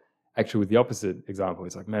from it actually with the opposite example.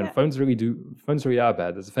 It's like, man, phones really are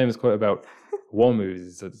bad. There's a famous quote about war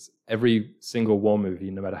movies. It's every single war movie,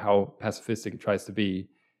 no matter how pacifistic it tries to be,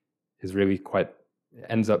 is really quite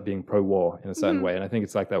ends up being pro-war in a certain way. And I think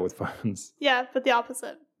it's like that with phones. Yeah, but the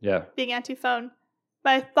opposite. Yeah. Being anti-phone.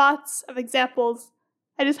 My thoughts of examples,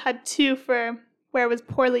 I just had 2 for where it was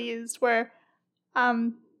poorly used, where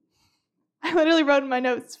I literally wrote in my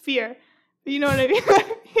notes, fear. But you know what I mean?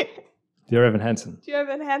 Dear Evan Hansen. Dear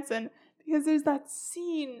Evan Hansen. Because there's that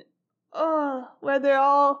scene, where they're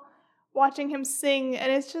all watching him sing,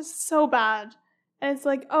 and it's just so bad. And it's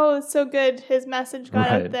like, it's so good. His message got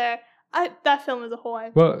out there. That film as a whole.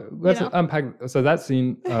 Well, let's unpack. So that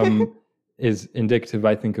scene is indicative,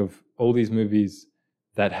 I think, of all these movies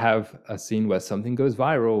that have a scene where something goes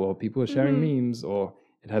viral, or people are sharing memes, or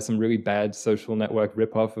it has some really bad social network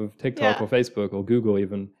ripoff of TikTok or Facebook or Google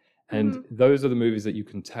even. And those are the movies that you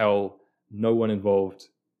can tell no one involved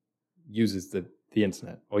uses the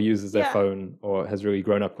internet or uses their phone or has really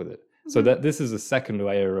grown up with it. So that this is a second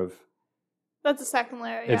layer of. That's a second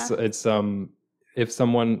layer. Yeah. It's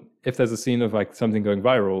if there's a scene of like something going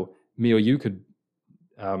viral, me or you could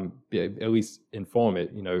at least inform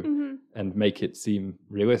it, and make it seem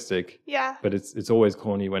realistic. Yeah. But it's always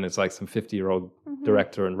corny when it's like some 50-year-old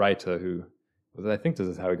director and writer who, I think this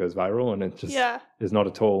is how it goes viral, and it just is not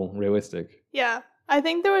at all realistic. Yeah. I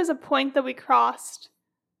think there was a point that we crossed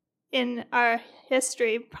in our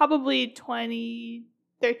history, probably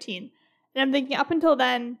 2013. And I'm thinking up until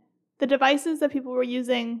then, the devices that people were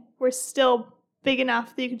using were still big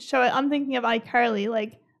enough that you could show it. I'm thinking of iCarly,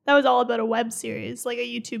 like that was all about a web series, like a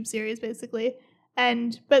YouTube series basically.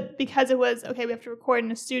 But because it was, okay, we have to record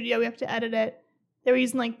in a studio, we have to edit it. They were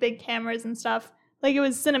using like big cameras and stuff. Like it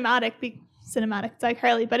was cinematic, it's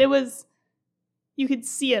iCarly, but it was, you could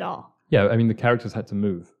see it all. Yeah, I mean the characters had to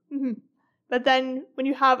move. Mm-hmm. But then when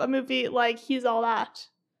you have a movie like He's All That,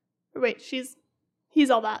 He's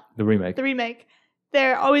All That. The remake.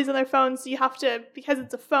 They're always on their phones, so you have to, because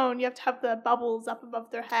it's a phone, you have to have the bubbles up above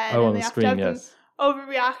their head. Oh, and on they the have screen, to have them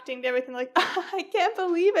overreacting to everything, like, I can't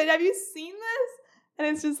believe it. Have you seen this? And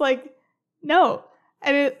it's just like, no.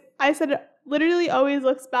 And I said it literally always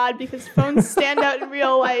looks bad because phones stand out in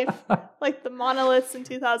real life, like the monoliths in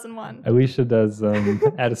 2001. Alicia does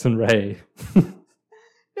Addison Rae.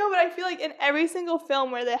 No, but I feel like in every single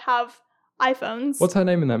film where they have iPhones. What's her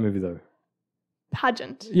name in that movie, though?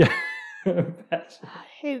 Pageant. Yeah. I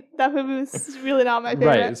hate that movie. Was really not my favorite.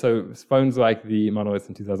 Right, so phones like the monoliths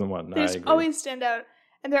in 2001. They just always stand out.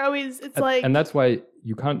 And they're always, and that's why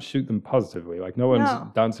you can't shoot them positively. Like no one's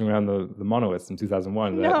dancing around the monoliths in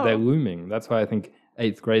 2001. They're looming. That's why I think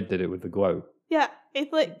 8th grade did it with the glow. Yeah,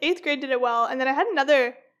 8th grade did it well. And then I had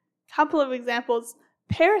another couple of examples.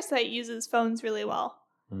 Parasite uses phones really well.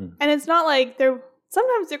 And it's not like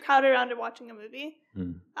sometimes they're crowded around to watching a movie.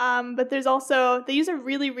 But there's also, they use it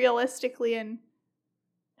really realistically in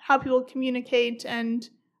how people communicate, and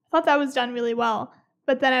I thought that was done really well.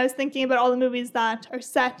 But then I was thinking about all the movies that are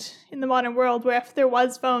set in the modern world where if there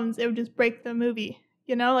was phones, it would just break the movie.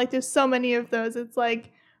 Like there's so many of those. It's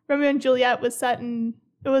like Romeo and Juliet it was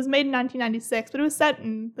made in 1996, but it was set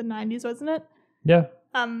in the 90s, wasn't it? Yeah.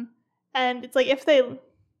 And it's like if they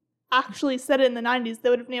actually set it in the 90s, they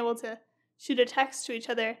would have been able to shoot a text to each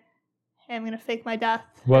other. Hey, I'm going to fake my death.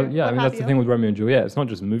 Well, yeah, I mean, that's the thing with Romeo and Juliet. It's not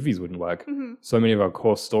just movies wouldn't work. So many of our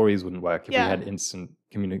core stories wouldn't work if we had instant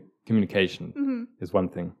communication is one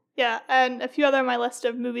thing. Yeah, and a few other on my list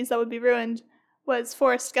of movies that would be ruined was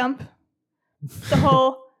Forrest Gump. The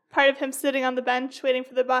whole part of him sitting on the bench waiting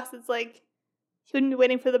for the bus, it's like he wouldn't be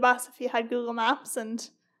waiting for the bus if he had Google Maps, and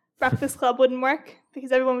Breakfast Club wouldn't work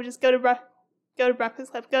because everyone would just go to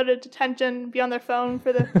Breakfast Club, go to detention, be on their phone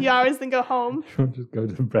for the few hours, then go home. Just go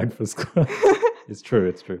to the Breakfast Club. It's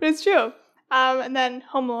true. But it's true. And then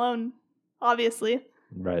Home Alone, obviously.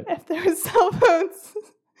 Right. If there were cell phones,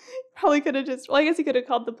 probably could have I guess he could have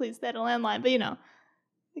called the police. They had a landline, but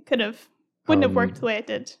it wouldn't have worked the way it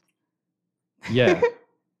did. Yeah.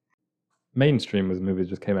 Mainstream was a movie that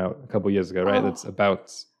just came out a couple of years ago, right? That's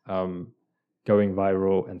about going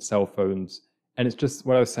viral and cell phones. And it's just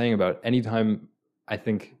what I was saying about anytime I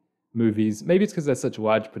think movies, maybe it's because they're such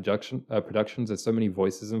large productions, there's so many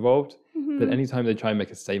voices involved, that anytime they try and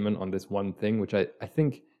make a statement on this one thing, which I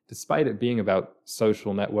think, despite it being about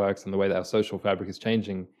social networks and the way that our social fabric is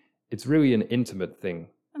changing, it's really an intimate thing,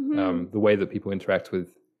 the way that people interact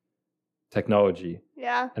with technology.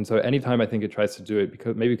 Yeah. And so anytime I think it tries to do it,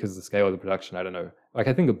 because of the scale of the production, I don't know. Like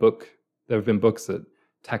I think there have been books that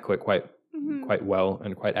tackle it quite well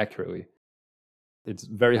and quite accurately. It's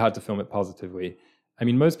very hard to film it positively. I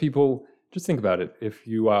mean, most people, just think about it. If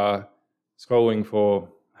you are scrolling for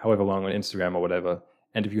however long on Instagram or whatever,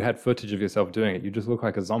 and if you had footage of yourself doing it, you just look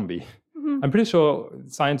like a zombie. I'm pretty sure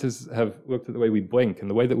scientists have looked at the way we blink and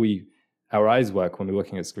the way that we our eyes work when we're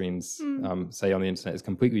looking at screens, say on the internet, is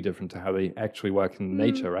completely different to how they actually work in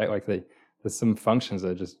nature, right? Like there's some functions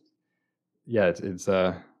that are just,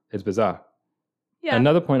 it's bizarre. Yeah.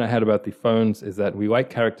 Another point I had about the phones is that we like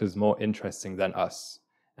characters more interesting than us.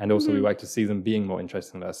 And also we like to see them being more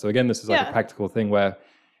interesting than us. So again, this is like a practical thing where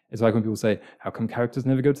it's like when people say, how come characters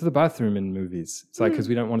never go to the bathroom in movies? It's like, because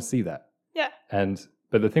we don't want to see that. Yeah.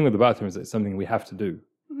 But the thing with the bathroom is it's something we have to do.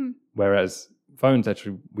 Whereas phones,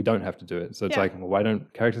 actually, we don't have to do it. So it's like, well, why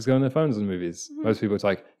don't characters go on their phones in movies? Most people, it's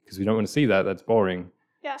like, because we don't want to see that. That's boring.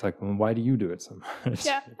 Yeah. It's like, well, why do you do it so much?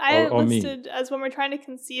 Yeah. I listed as when we're trying to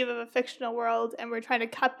conceive of a fictional world and we're trying to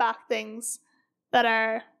cut back things that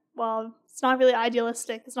are, well, it's not really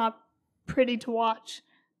idealistic. It's not pretty to watch.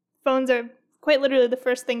 Phones are quite literally the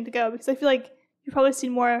first thing to go, because I feel like you've probably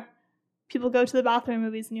seen more people go to the bathroom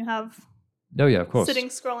movies than you have of course. Sitting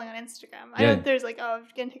scrolling on Instagram. I know there's like, oh, I'm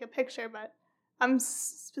going to take a picture, but I'm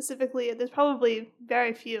specifically, there's probably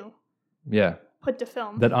very few put to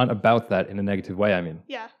film that aren't about that in a negative way, I mean.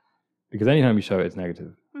 Yeah. Because anytime you show it, it's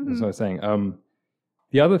negative. That's what I was saying.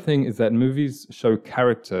 The other thing is that movies show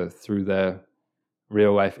character through their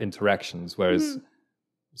real life interactions, whereas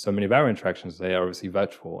so many of our interactions, they are obviously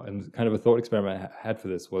virtual. And kind of a thought experiment I had for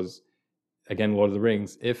this was, again, Lord of the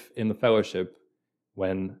Rings, if in the Fellowship,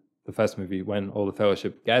 when the first movie, when all the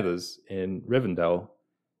Fellowship gathers in Rivendell,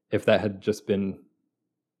 if that had just been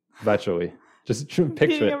virtually, just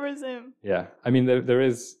picture it. Over Zoom. Yeah. I mean, there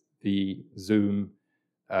is the Zoom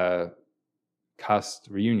cast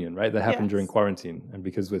reunion, right? That happened during quarantine. And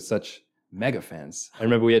because we're such mega fans, I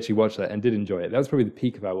remember we actually watched that and did enjoy it. That was probably the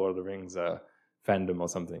peak of our Lord of the Rings fandom or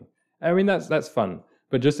something. I mean, that's fun.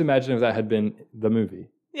 But just imagine if that had been the movie.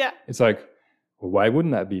 Yeah. It's like, well, why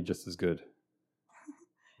wouldn't that be just as good?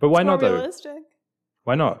 But why not, though? It's more realistic.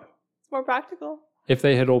 Why not? It's more practical. If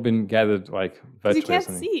they had all been gathered, like, virtually you can't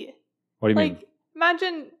see. What do you mean?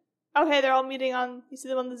 Imagine, okay, they're all meeting you see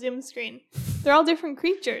them on the Zoom screen. They're all different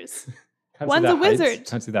creatures. One's a wizard.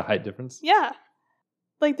 Can't see that height difference? Yeah.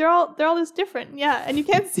 Like, they're all just different. Yeah. And you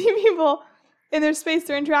can't see people in their space,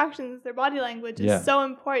 their interactions, their body language is so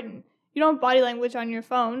important. You don't have body language on your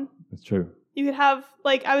phone. That's true. You could have,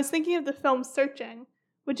 like, I was thinking of the film Searching,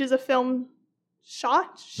 which is a film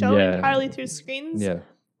shown entirely through screens,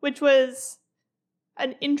 which was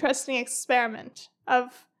an interesting experiment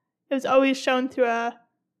of, it was always shown through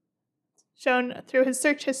his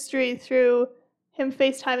search history, through him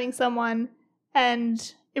FaceTiming someone,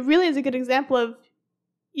 and it really is a good example of,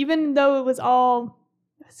 even though it was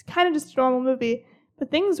kind of just a normal movie, but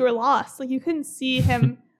things were lost. Like, you couldn't see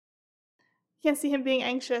him, you can't see him being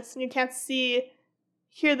anxious, and you can't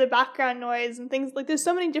hear the background noise and things. Like, there's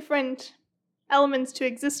so many different elements to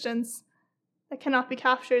existence that cannot be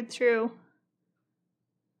captured through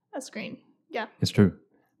a screen. Yeah. It's true.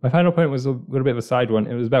 My final point was a little bit of a side one.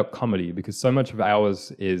 It was about comedy, because so much of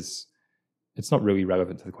ours is, it's not really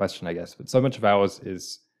relevant to the question, I guess, but so much of ours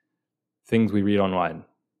is things we read online.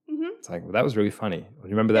 It's like, well, that was really funny. You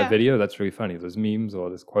remember that video? That's really funny. Those memes or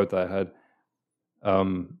this quote that I heard.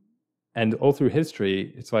 And all through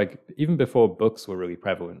history, it's like, even before books were really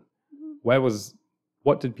prevalent,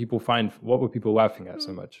 what did people find? What were people laughing at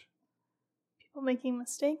so much? People making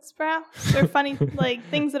mistakes, perhaps. Or funny, like,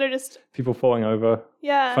 things that are just... People falling over.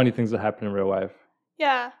 Yeah. Funny things that happen in real life.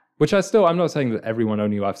 Yeah. Which I'm not saying that everyone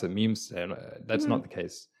only laughs at memes today. That's not the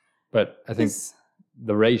case. But I think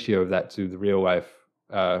the ratio of that to the real life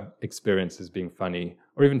experiences being funny,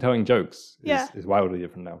 or even telling jokes, is wildly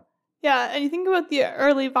different now. Yeah, and you think about the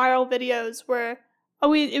early viral videos where,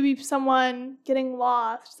 it'd be someone getting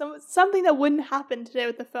lost, something that wouldn't happen today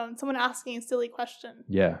with the phone, someone asking a silly question.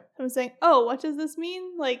 Yeah. Someone saying, oh, what does this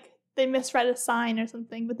mean? Like, they misread a sign or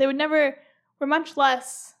something, but they were much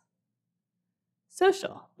less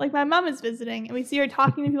social. Like, my mom is visiting, and we see her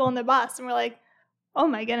talking to people on the bus, and we're like, oh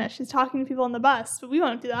my goodness, she's talking to people on the bus, but we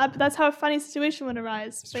won't do that. But that's how a funny situation would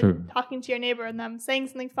arise. It's true. Talking to your neighbor and them saying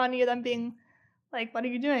something funny, or them being like, what are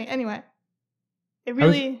you doing? Anyway, it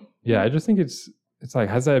really... I just think it's like,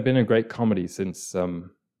 has there been a great comedy since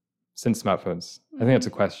smartphones? I think that's a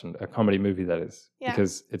question. A comedy movie, that is. Yeah.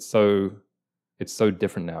 Because it's so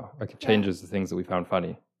different now. Like, it changes the things that we found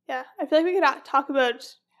funny. Yeah. I feel like we could talk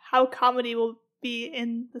about how comedy will be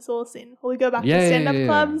in the Solacene. Will we go back to stand-up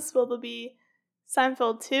clubs? Will there be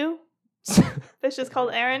Seinfeld 2? It's just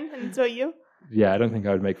called Aaron, and so you? Yeah, I don't think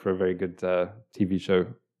I would make for a very good TV show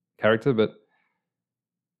character, but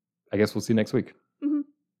I guess we'll see next week.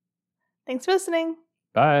 Thanks for listening.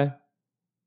 Bye.